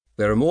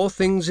There are more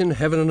things in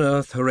heaven and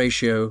earth,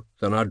 Horatio,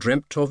 than are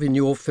dreamt of in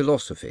your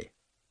philosophy.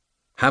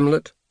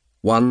 Hamlet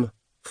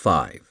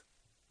 1:5.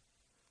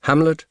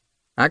 Hamlet,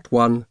 Act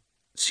 1,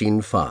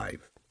 Scene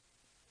 5.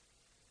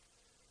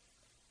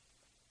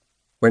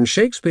 When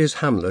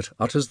Shakespeare's Hamlet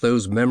utters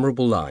those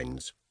memorable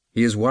lines,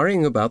 he is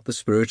worrying about the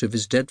spirit of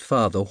his dead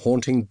father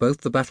haunting both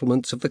the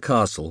battlements of the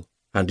castle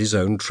and his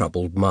own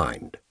troubled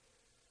mind.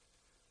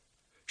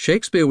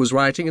 Shakespeare was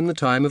writing in the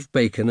time of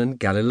Bacon and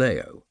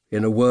Galileo,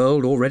 in a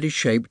world already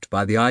shaped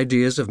by the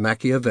ideas of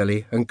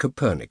Machiavelli and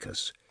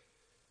Copernicus.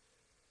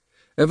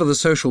 Ever the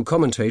social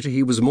commentator,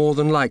 he was more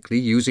than likely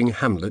using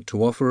Hamlet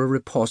to offer a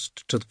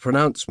riposte to the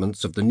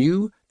pronouncements of the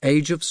new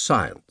age of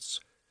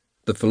science,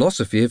 the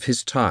philosophy of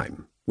his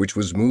time, which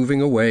was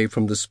moving away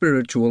from the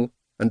spiritual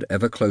and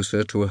ever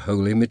closer to a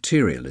wholly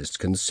materialist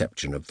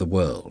conception of the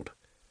world.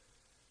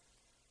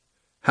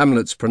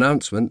 Hamlet's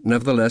pronouncement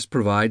nevertheless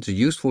provides a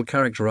useful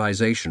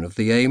characterization of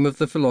the aim of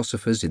the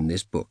philosophers in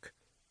this book.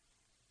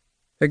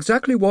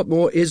 Exactly what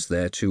more is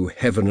there to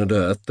heaven and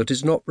earth that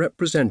is not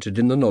represented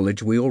in the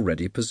knowledge we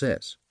already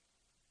possess?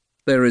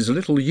 There is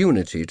little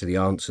unity to the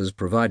answers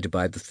provided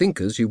by the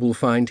thinkers you will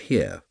find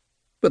here,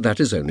 but that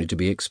is only to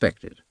be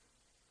expected.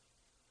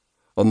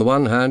 On the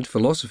one hand,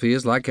 philosophy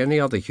is like any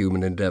other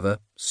human endeavour,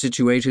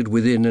 situated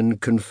within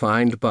and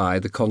confined by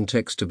the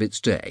context of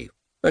its day,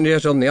 and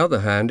yet on the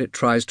other hand it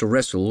tries to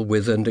wrestle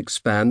with and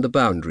expand the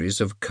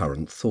boundaries of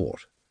current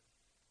thought.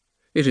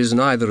 It is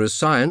neither a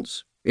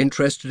science,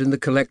 interested in the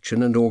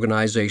collection and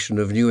organisation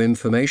of new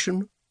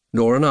information,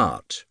 nor an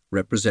art,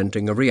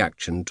 representing a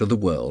reaction to the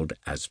world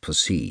as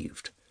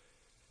perceived.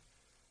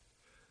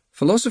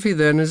 Philosophy,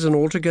 then, is an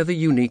altogether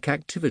unique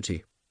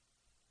activity.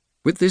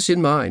 With this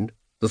in mind,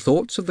 the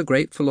thoughts of the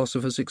great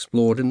philosophers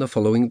explored in the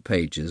following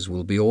pages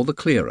will be all the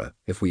clearer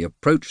if we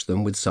approach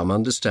them with some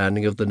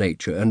understanding of the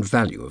nature and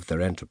value of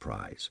their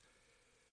enterprise.